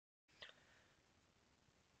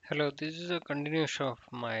Hello, this is a continuation of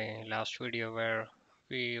my last video where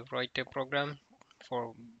we write a program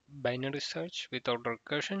for binary search without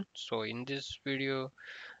recursion. So in this video,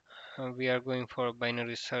 we are going for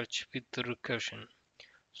binary search with recursion.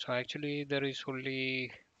 So actually there is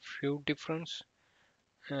only few difference.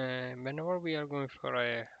 Whenever we are going for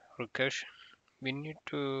a recursion, we need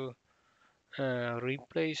to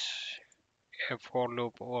replace a for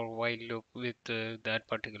loop or while loop with that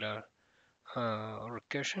particular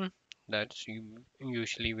recursion that's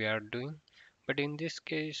usually we are doing, but in this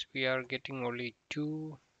case we are getting only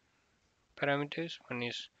two parameters. One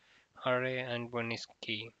is array and one is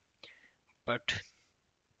key, but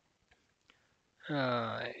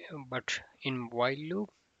uh, but in while loop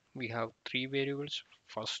we have three variables: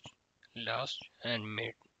 first, last and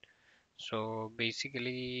mid. So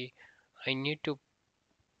basically I need to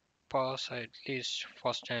pass at least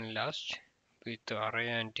first and last with array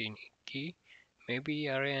and in key. Maybe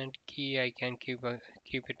array and key I can keep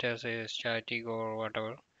it as a static or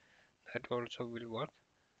whatever. That also will work.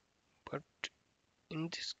 But in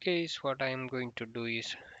this case, what I am going to do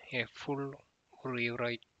is a full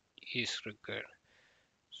rewrite is required.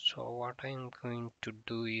 So what I am going to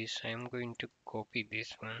do is I am going to copy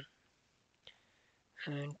this one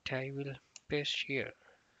and I will paste here.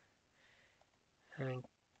 And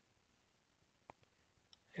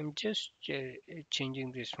I'm just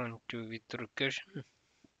changing this one to with recursion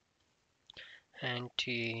and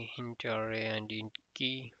int array and int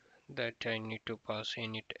key that I need to pass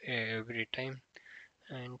in it every time.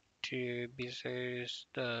 And besides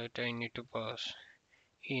that I need to pass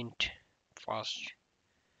int fast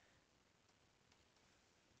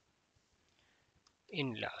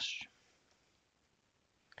in last.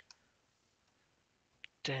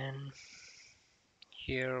 Then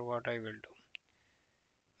here what I will do,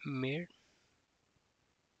 mid,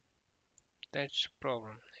 that's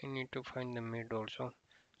problem. I need to find the mid also.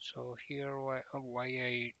 So here why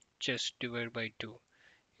I just divide by 2.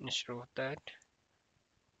 Instead of that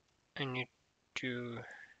I need to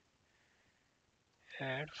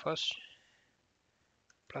add first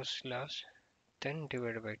plus last, then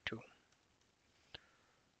divide by 2.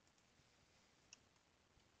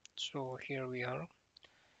 So here we are.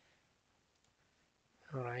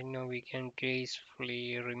 Right now we can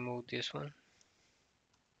gracefully remove this one.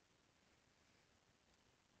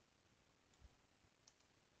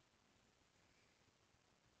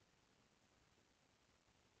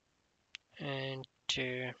 And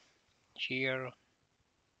here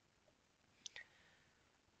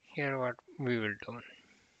what we will do,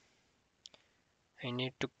 I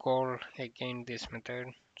need to call again this method.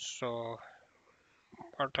 So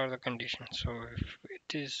what are the conditions? So if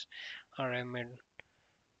it is array mid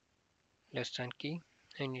less than key,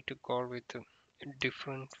 I need to call with a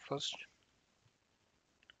different first.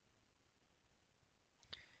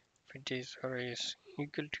 If it is array is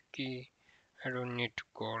equal to key, I don't need to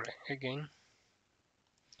call again.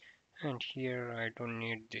 And here I don't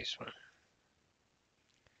need this one.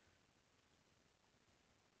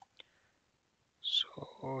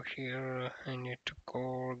 So here I need to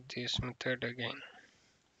call this method again.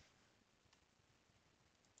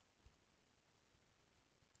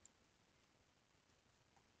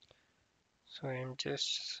 So I'm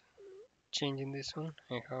just changing this one.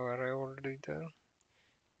 I have array already there,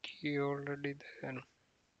 key already there,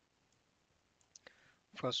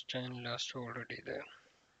 first and last already there.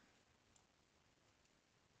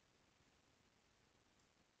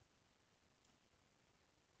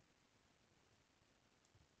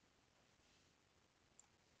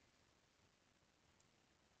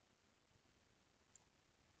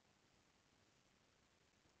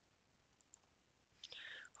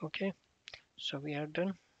 Okay, so we are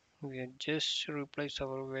done. We have just replace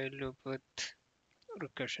our while loop with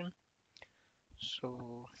recursion.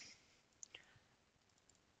 So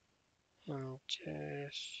I'm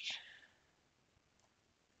just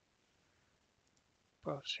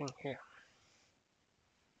passing here.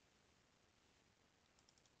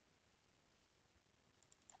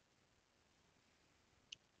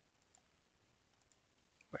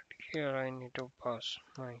 But here I need to pass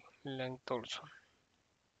my length also.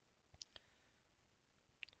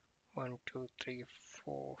 1, 2, 3,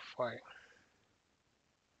 4, 5.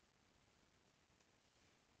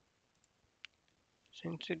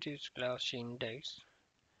 Since it is class index,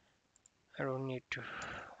 I don't need to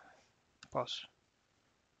pass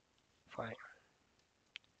 5.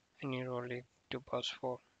 I need only to pass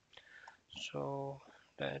 4. So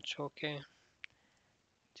that's okay.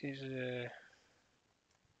 This is a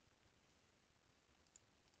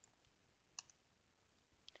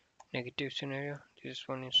negative scenario. This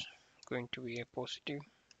one is going to be a positive.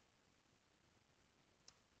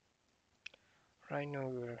 Right now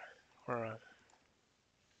we're run.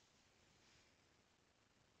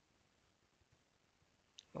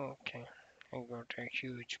 Okay, I got a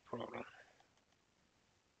huge problem.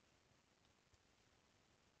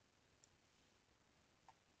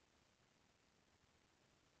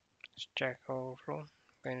 Stack overflow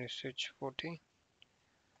when you switch 40.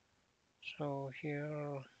 So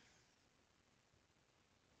here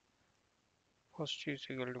first is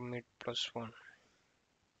equal to mid plus 1.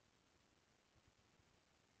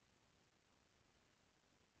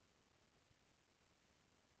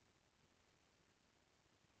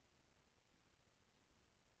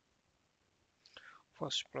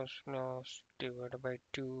 First plus last divided by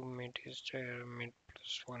 2, mid is there, mid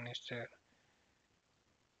plus 1 is there.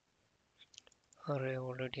 Array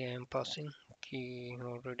already I am passing, key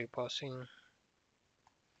already passing,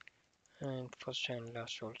 and first and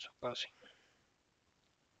last also passing.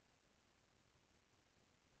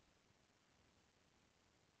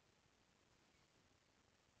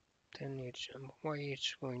 Then it's why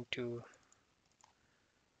it's going to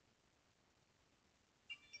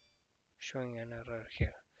showing an error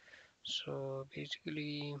here. So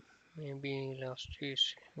basically maybe last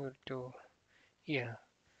is equal to, yeah,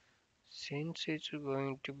 since it's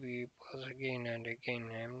going to be pass again and again,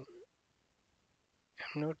 I'm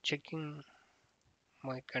not checking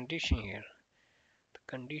my condition here. The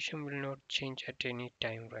condition will not change at any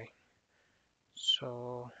time, right?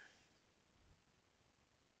 So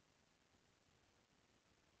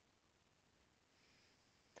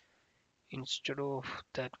instead of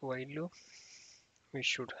that while loop, we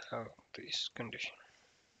should have this condition.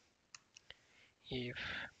 If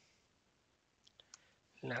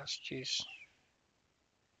last is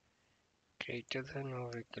greater than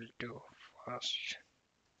or equal to first,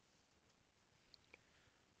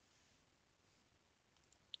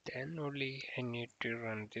 then only I need to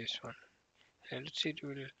run this one. Else it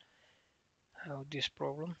will have this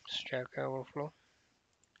problem, stack overflow.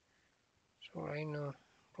 So I know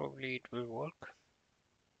probably it will work.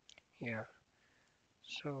 Yeah.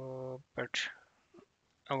 So, but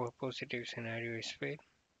our positive scenario is fail.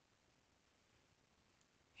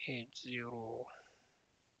 80.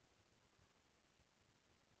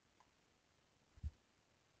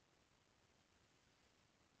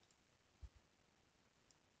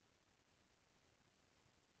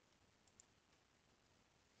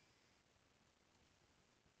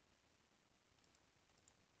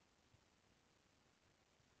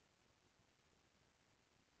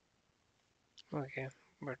 Okay,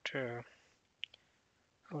 but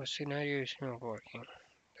our scenario is not working.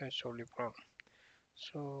 That's only problem.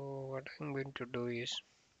 So what I'm going to do is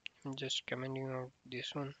I'm just commenting out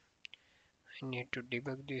this one. I need to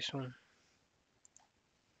debug this one.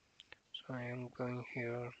 So I am going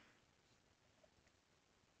here.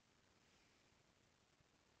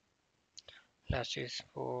 Last is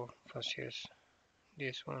 4, first is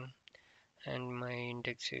this one, and my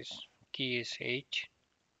index is key is 8.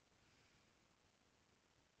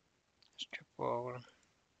 Step over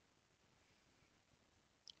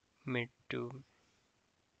mid to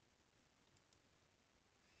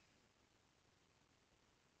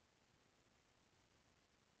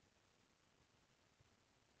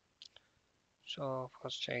so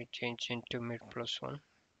first I change into mid plus 1.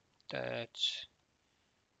 That's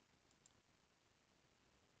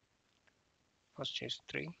first is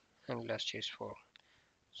 3 and last is 4.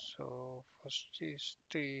 So first is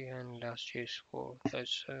 3 and last is 4.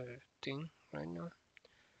 That's a thing right now.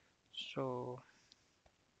 So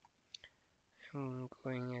I'm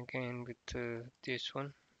going again with this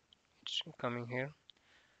one. It's coming here.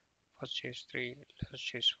 First is 3,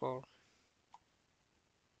 last is 4.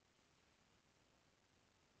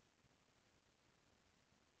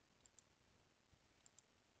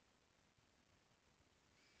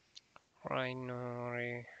 Right now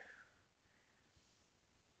array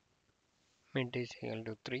mid is equal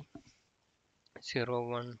to 3. 0,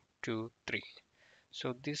 1, 2, 3.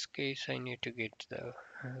 So this case I need to get the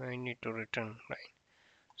I need to return, right?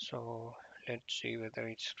 So let's see whether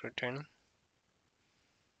it's returning.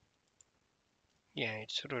 Yeah,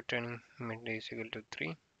 it's returning mid is equal to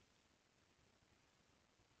 3.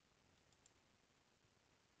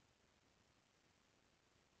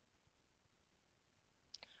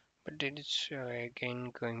 But then it's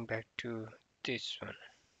again going back to this one.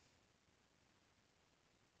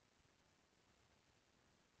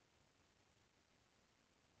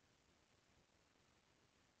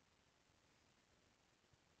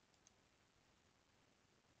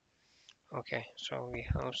 Okay, so we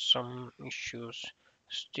have some issues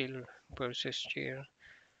still persist here.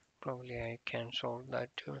 Probably I can solve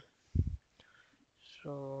that too.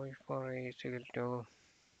 So if for a is equal to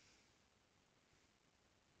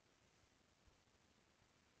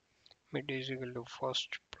mid is equal to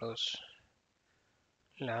first plus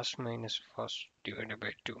last minus first divided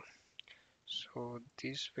by 2. So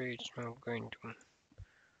this way it's not going to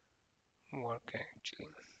work actually.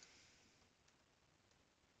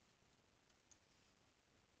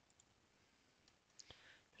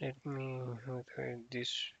 Let me whether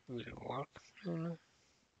this will work. No.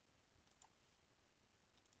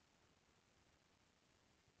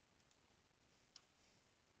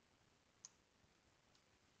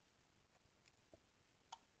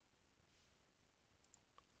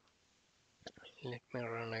 Let me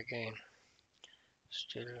run again.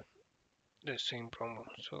 Still the same problem.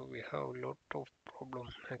 So we have a lot of problem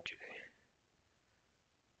actually.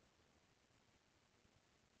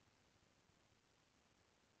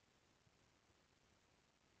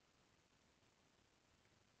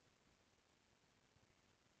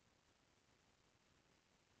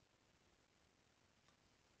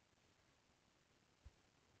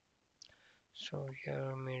 So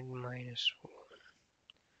here mid minus 1,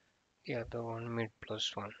 the other one mid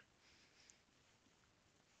plus 1.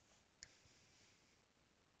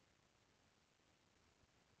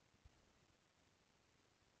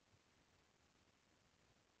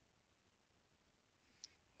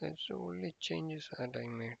 That's the only changes that I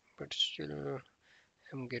made, but still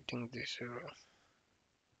I'm getting this error.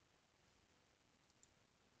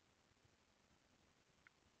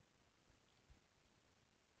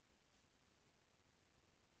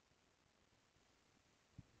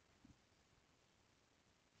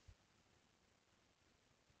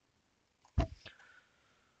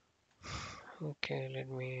 Okay, let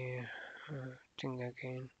me think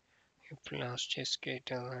again. If last is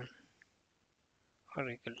greater than or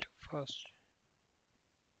equal to first.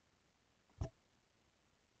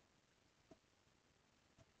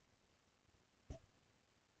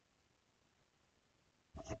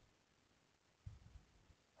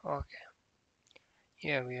 Okay,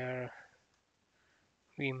 yeah,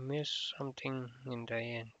 we missed something in the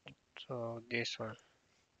end. So this one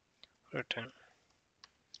return.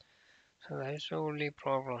 So that's the only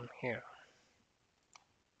problem here.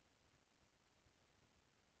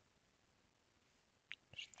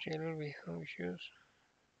 Still we have issues.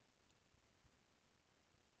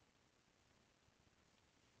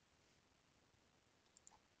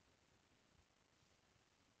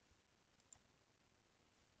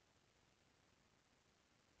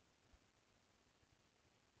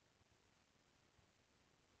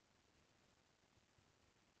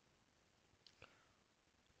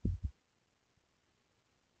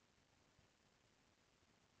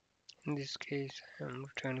 In this case, I'm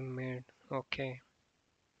returning mid. Okay.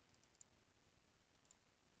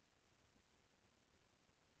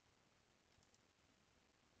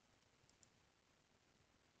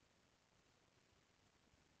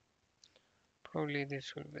 Probably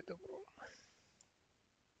this will be the problem.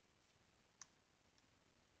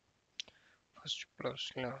 First plus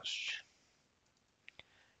last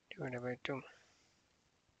divided by 2.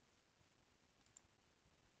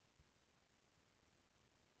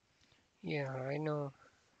 Yeah, I know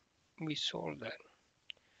we solved that.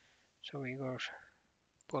 So we got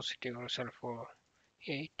positive result for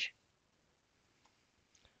 8.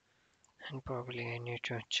 And probably I need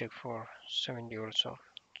to check for 70 also.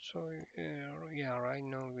 So yeah, right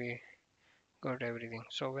now we got everything.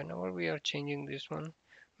 So whenever we are changing this one,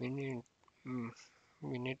 we need mm,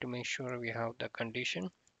 we need to make sure we have the condition,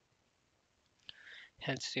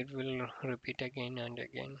 else it will repeat again and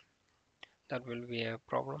again. That will be a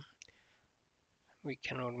problem. We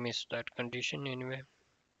cannot miss that condition anyway.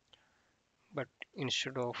 But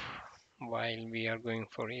instead of while we are going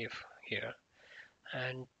for if here,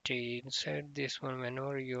 and inside this one,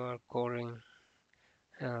 whenever you are calling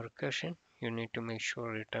recursion, you need to make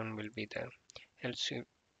sure return will be there. Else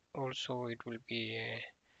also it will be a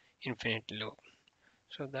infinite loop.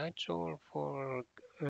 So that's all for